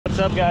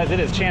up, guys? It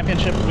is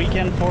championship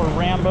weekend for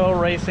Rambo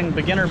Racing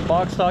Beginners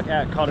Box Stock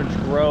at Cottage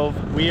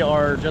Grove. We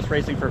are just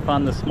racing for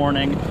fun this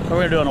morning. We're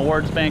going to do an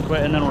awards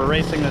banquet and then we're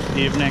racing this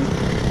evening.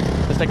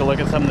 Let's take a look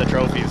at some of the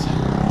trophies.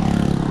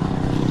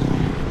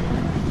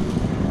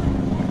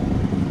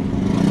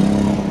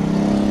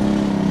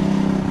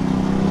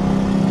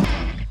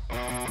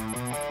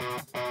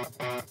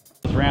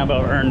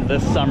 Rambo earned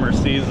this summer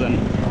season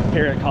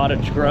here at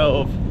Cottage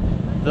Grove.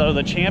 Though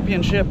the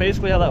championship,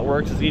 basically how that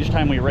works is each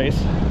time we race,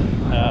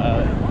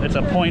 it's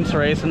a points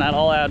race, and that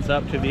all adds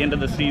up to the end of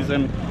the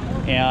season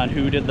and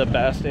who did the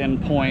best in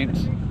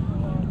points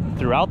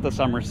throughout the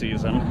summer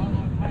season.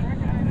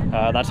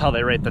 That's how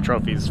they rate the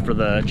trophies for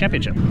the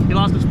championship. He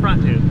lost his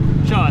front tooth.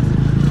 Show us.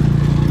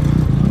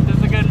 This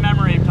is a good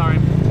memory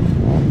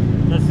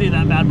time. Let's see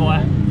that bad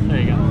boy. There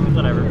you go.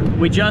 Whatever.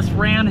 We just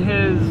ran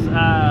his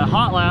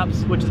hot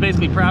laps, which is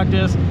basically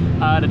practice,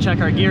 to check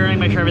our gearing,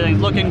 make sure everything's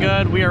looking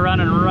good. We are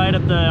running right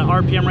at the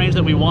RPM range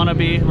that we want to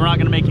be. We're not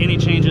going to make any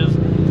changes.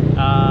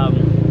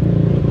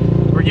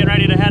 We're getting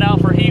ready to head out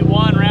for heat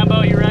one.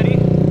 Rambo, you ready?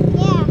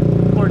 Yeah.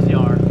 Of course you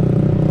are.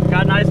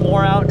 Got nice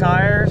wore out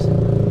tires.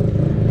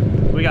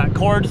 We got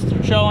cords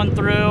showing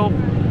through.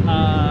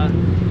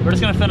 We're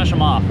just going to finish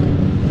them off.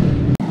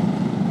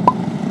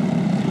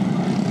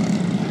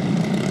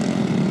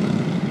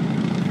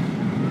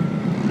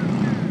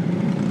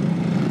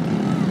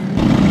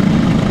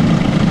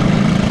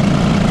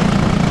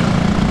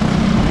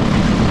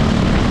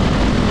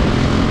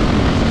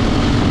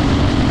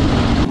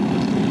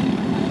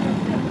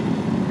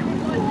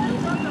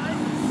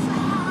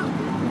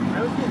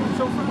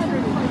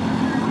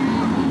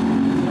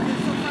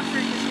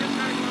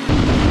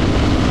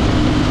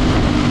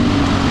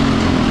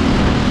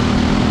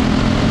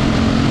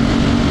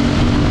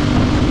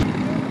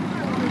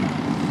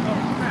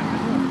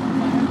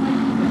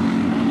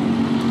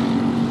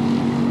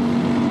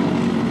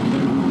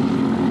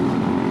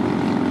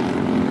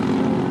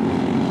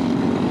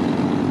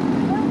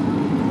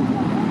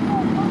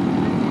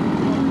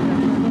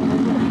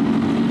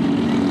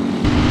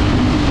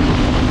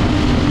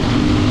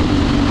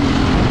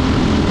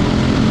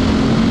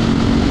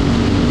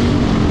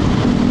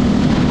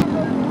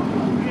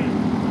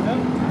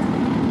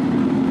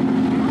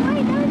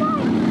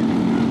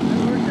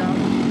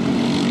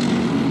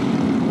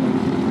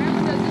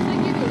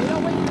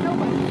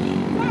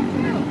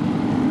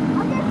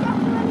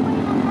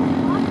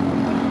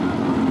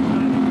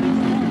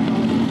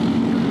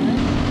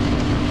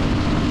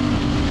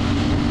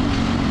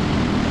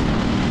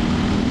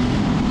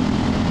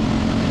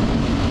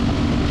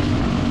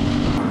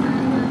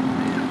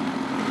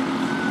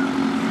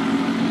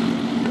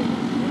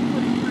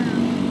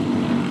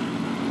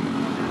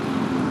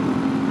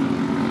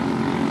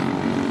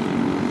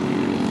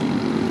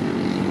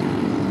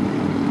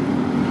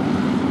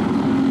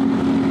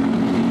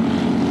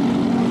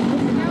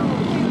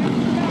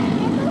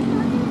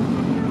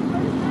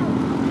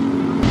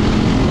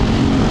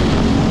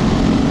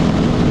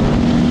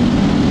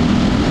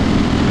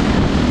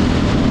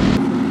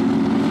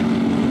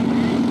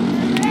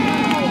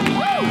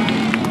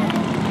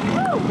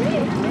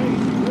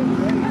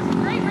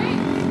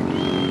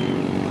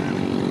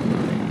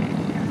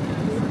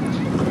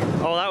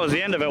 That was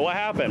the end of it. What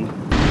happened?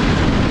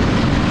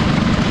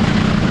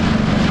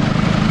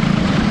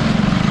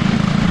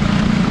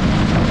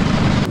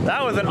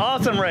 That was an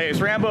awesome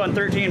race. Rambo and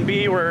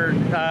 13B were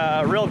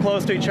real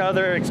close to each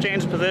other,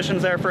 exchanged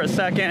positions there for a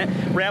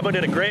second. Rambo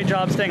did a great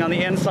job staying on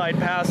the inside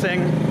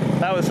passing.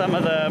 That was some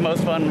of the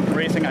most fun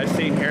racing I've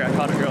seen here at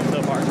Cottage Grove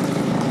so far.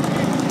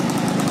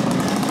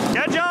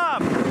 Good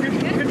job!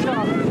 Good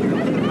job.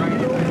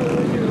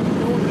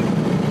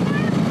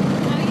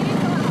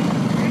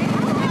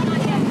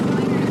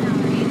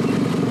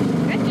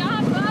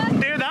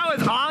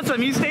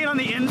 You stayed on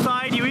the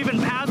inside. You even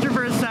passed her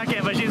for a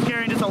second, but she's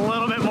carrying just a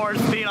little bit more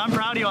speed. I'm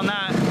proud of you on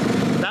that.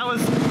 That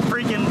was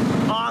freaking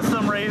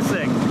awesome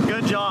racing.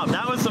 Good job.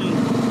 That was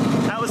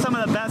some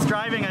of the best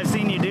driving I've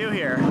seen you do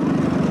here.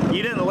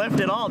 You didn't lift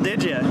at all,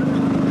 did you?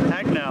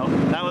 Heck no.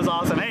 That was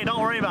awesome. Hey, don't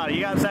worry about it.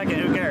 You got second.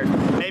 Who cares?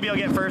 Maybe you'll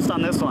get first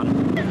on this one.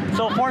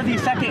 So for the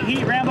second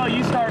heat, Rambo,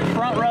 you start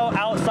front row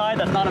outside.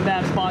 That's not a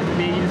bad spot to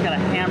be. You just gotta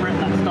hammer it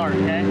in that start,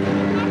 okay?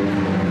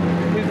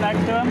 Who's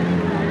next to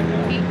him?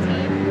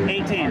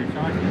 18.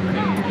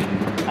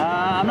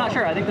 I'm not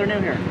sure. I think they're new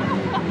here.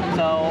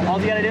 So all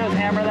you gotta do is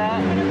hammer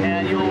that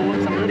and you'll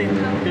win some booty.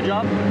 Good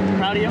job.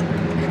 Proud of you.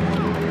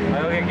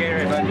 I will get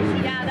Gatorade, buddy.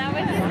 Yeah, that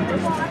was. I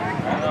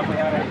don't know if we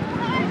got it.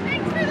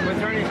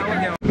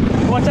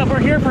 What's up? We're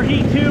here for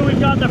heat 2. We've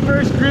got the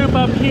first group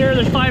up here.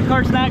 There's 5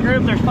 carts in that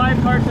group. There's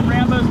 5 carts in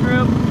Rambo's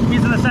group.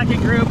 He's in the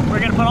second group. We're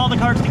gonna put all the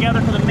carts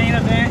together for the main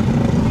event.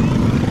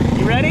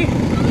 You ready?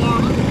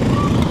 Yeah.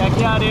 Heck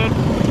yeah, dude.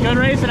 Good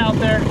racing out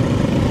there.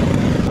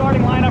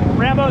 Starting lineup,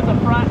 Rambo's the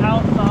front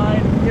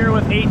outside here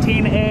with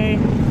 18A.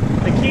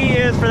 The key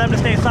is for them to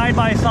stay side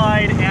by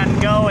side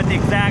and go at the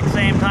exact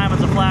same time as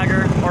the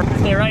flagger, or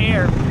stay right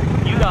here.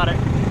 You got it.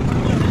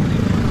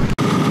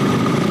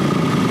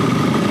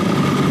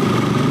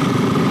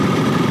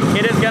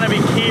 It is going to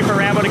be key for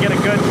Rambo to get a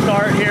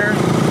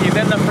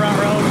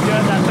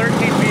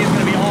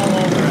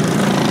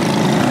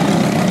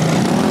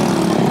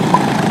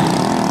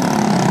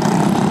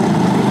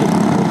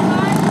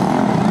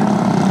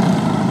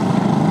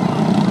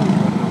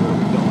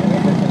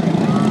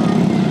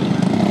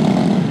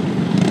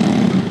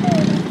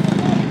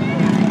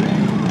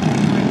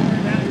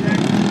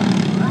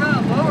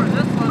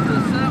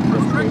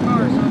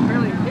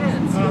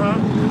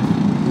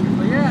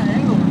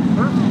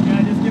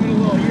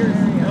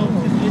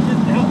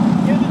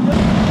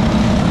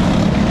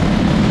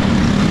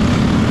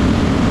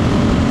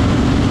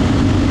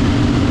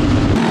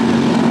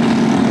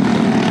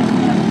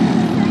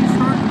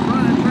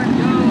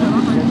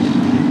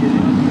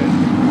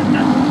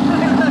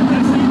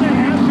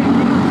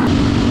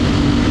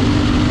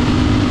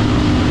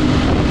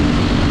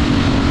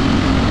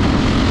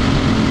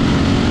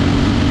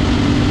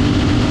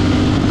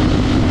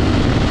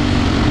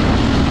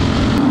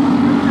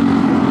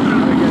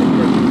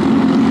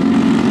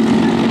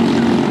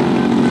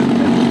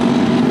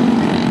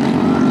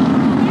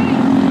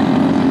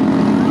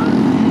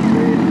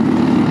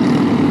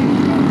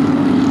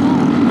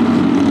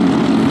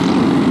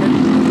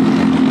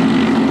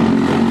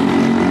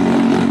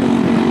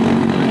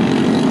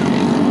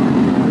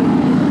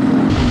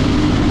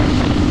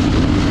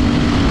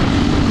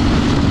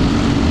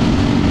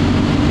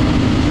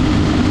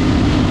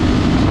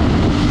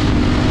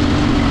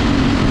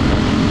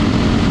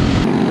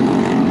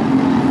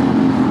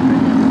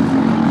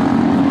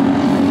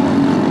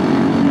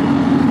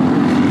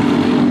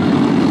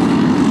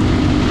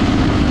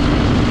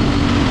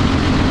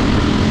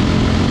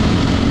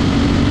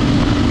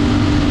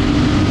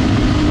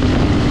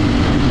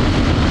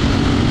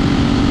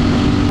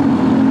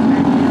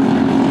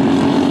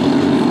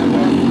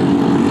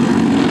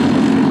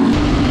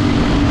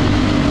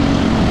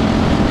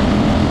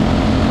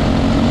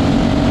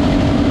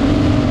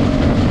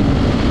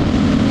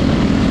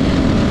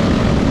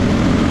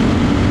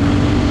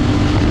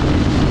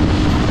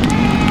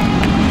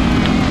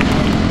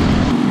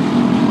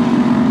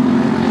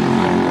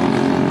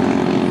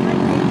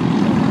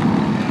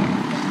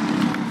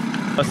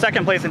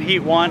second place in Heat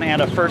 1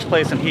 and a first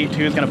place in Heat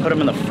 2 is going to put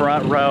him in the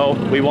front row.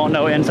 We won't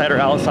know inside or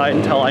outside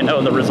until I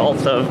know the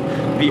results of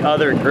the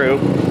other group.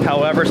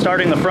 However,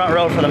 starting the front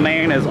row for the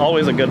main is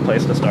always a good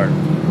place to start.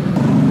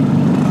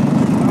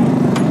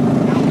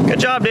 Good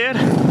job, dude.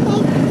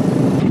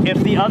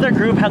 If the other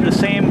group had the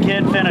same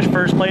kid finish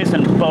first place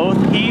in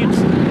both heats,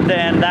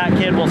 then that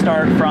kid will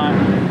start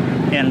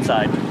front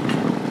inside.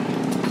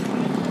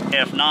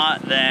 If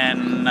not,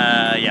 then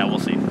yeah, we'll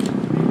see.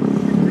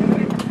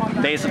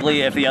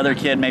 Basically, if the other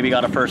kid maybe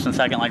got a first and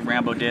second like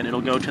Rambo did,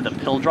 it'll go to the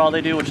pill draw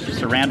they do, which is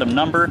just a random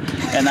number,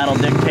 and that'll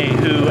dictate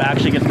who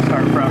actually gets to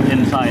start front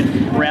inside.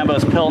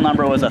 Rambo's pill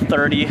number was a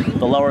 30.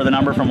 The lower the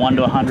number from 1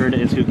 to 100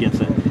 is who gets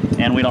it.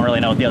 And we don't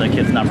really know what the other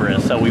kid's number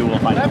is, so we will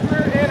find out.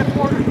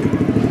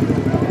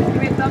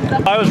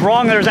 I was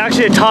wrong. There's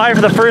actually a tie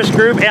for the first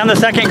group and the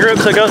second group,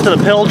 so it goes to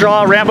the pill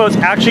draw. Rambo's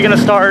actually going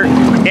to start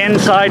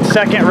inside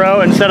second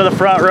row instead of the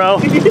front row.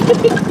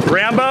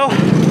 Rambo,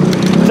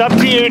 it's up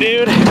to you,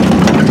 dude.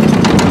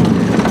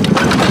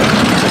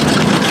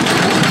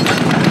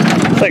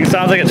 It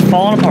sounds like it's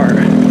falling apart.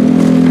 We've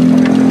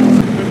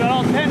got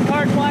all 10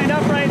 cars lined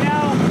up right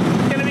now.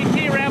 It's going to be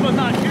key. Rambo's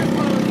not too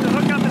close to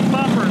hook up his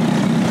bumper.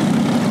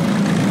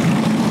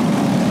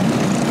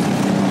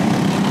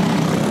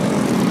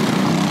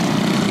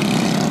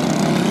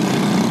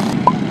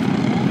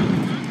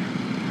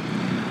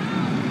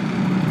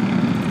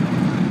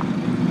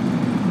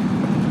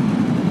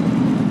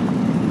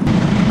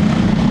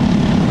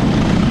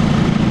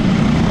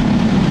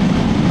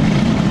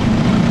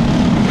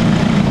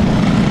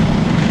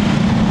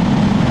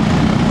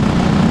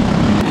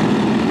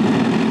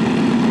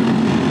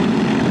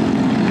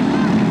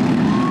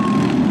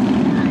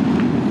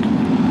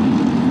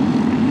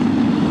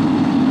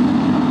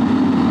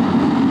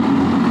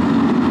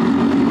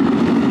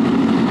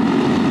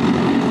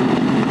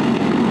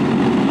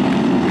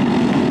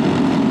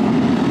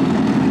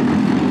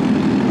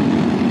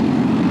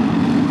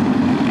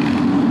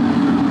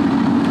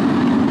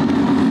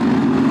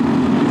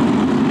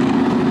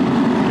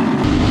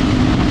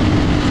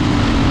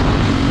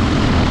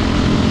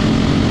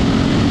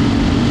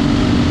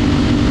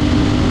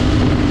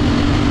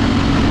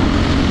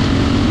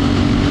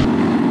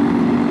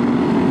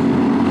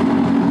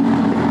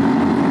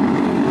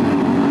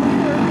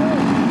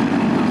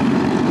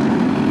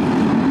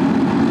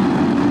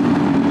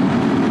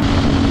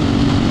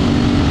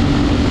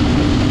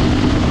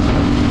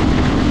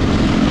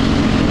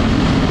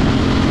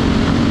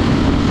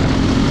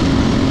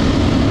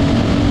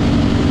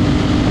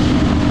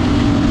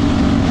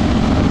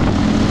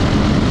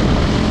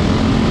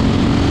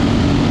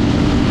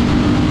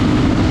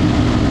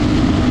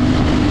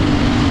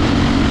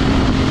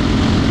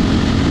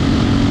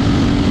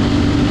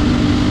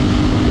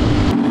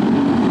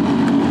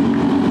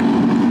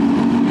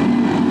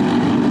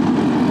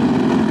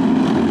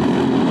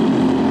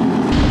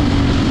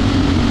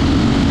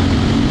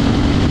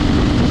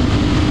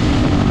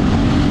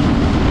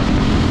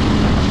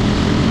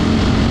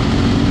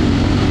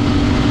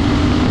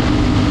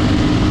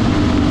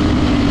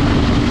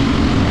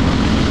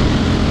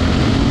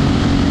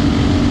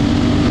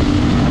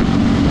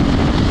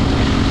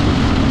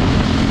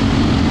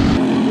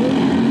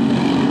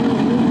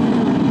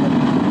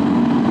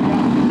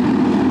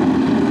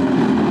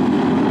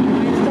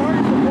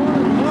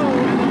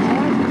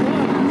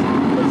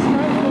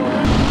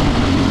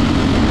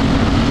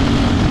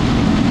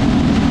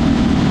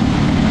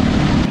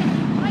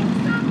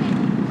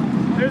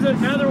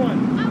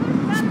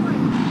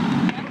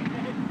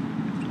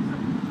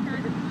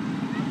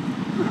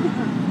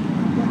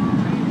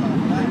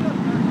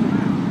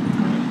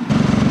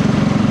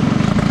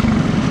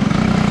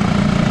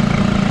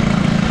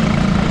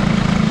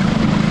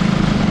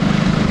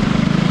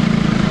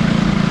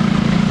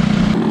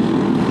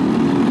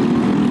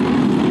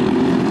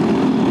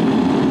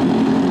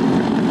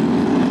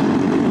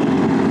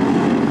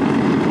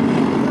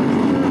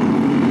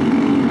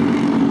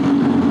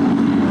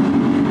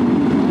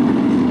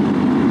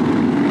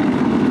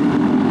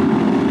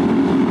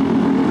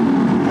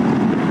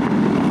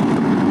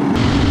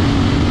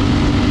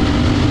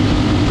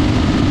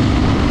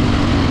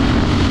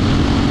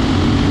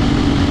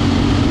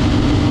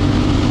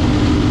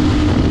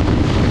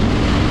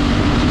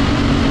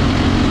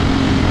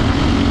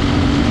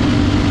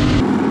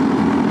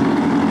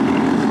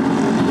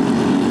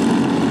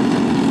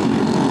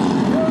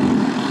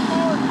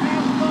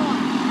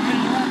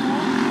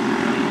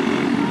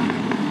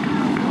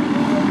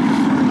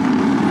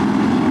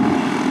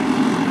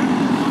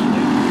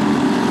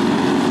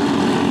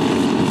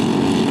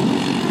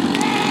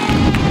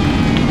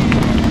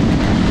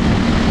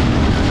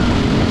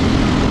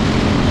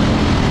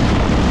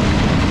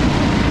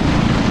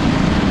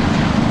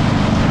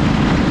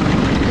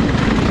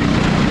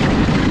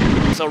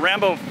 So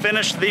Rambo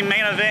finished the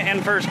main event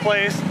in first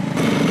place.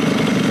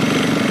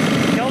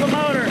 Kill the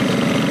motor.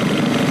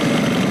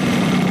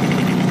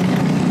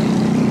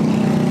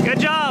 Good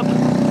job.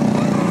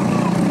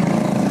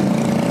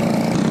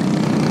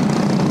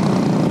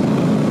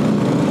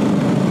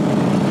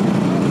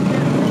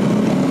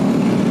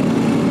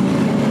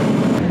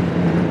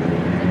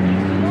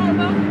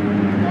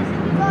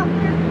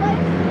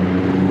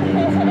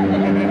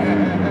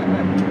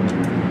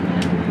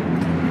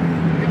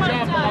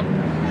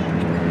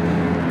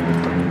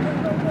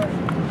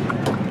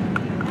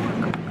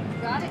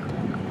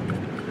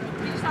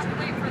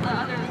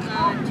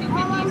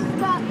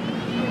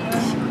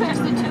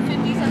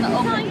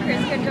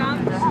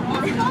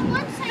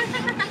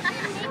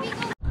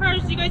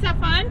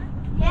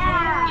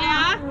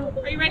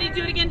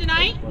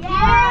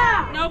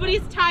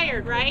 Nobody's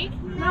tired, right?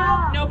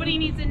 No. Nobody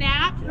needs a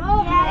nap?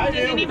 No.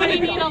 Does anybody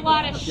need a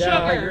lot of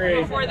sugar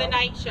before the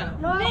night show?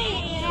 No.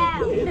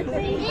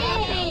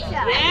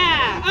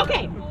 Yeah.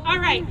 Okay. All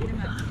right.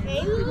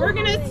 We're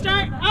going to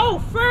start. Oh,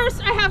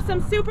 first I have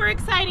some super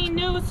exciting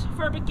news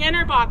for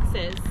beginner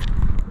boxes.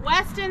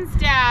 Weston's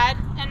dad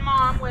and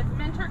mom with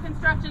Mentor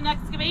Construction and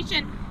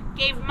Excavation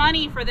gave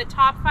money for the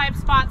top 5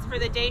 spots for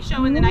the day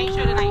show and the night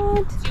show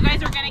tonight. So you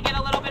guys are going to get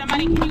a little bit of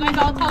money. Can you guys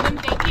all tell them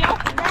thank you?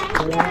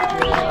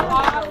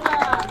 Awesome.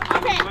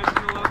 Okay.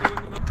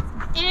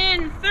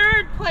 In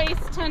 3rd place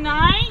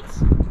tonight,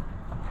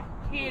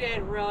 he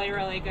did really,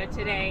 really good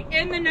today.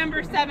 In the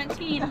number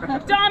 17,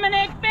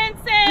 Dominic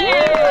Benson.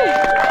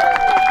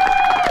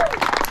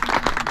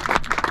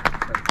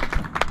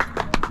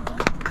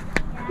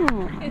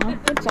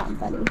 Good job,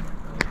 buddy.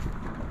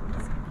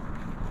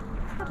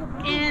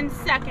 In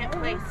 2nd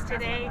place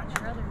today,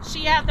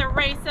 she had the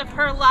race of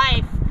her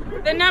life.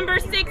 The number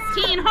 16,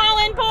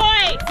 Holland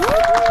Boy.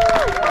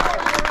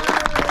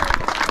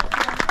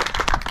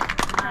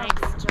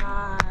 Nice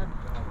job.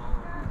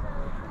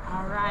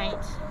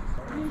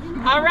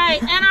 All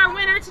right, and our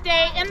winner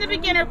today in the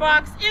beginner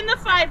box, in the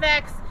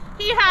 5X,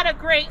 he had a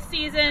great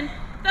season.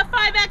 The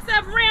 5X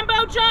of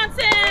Rambo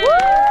Johnson. Woo!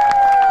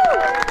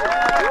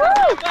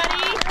 Buddy.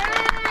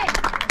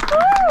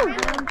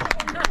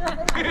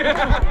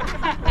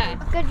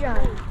 Good job.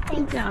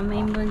 Good job,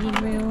 Main Boogie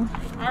Boo.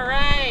 All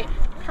right.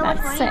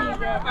 That's sick.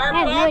 Our I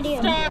have no box idea.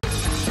 stock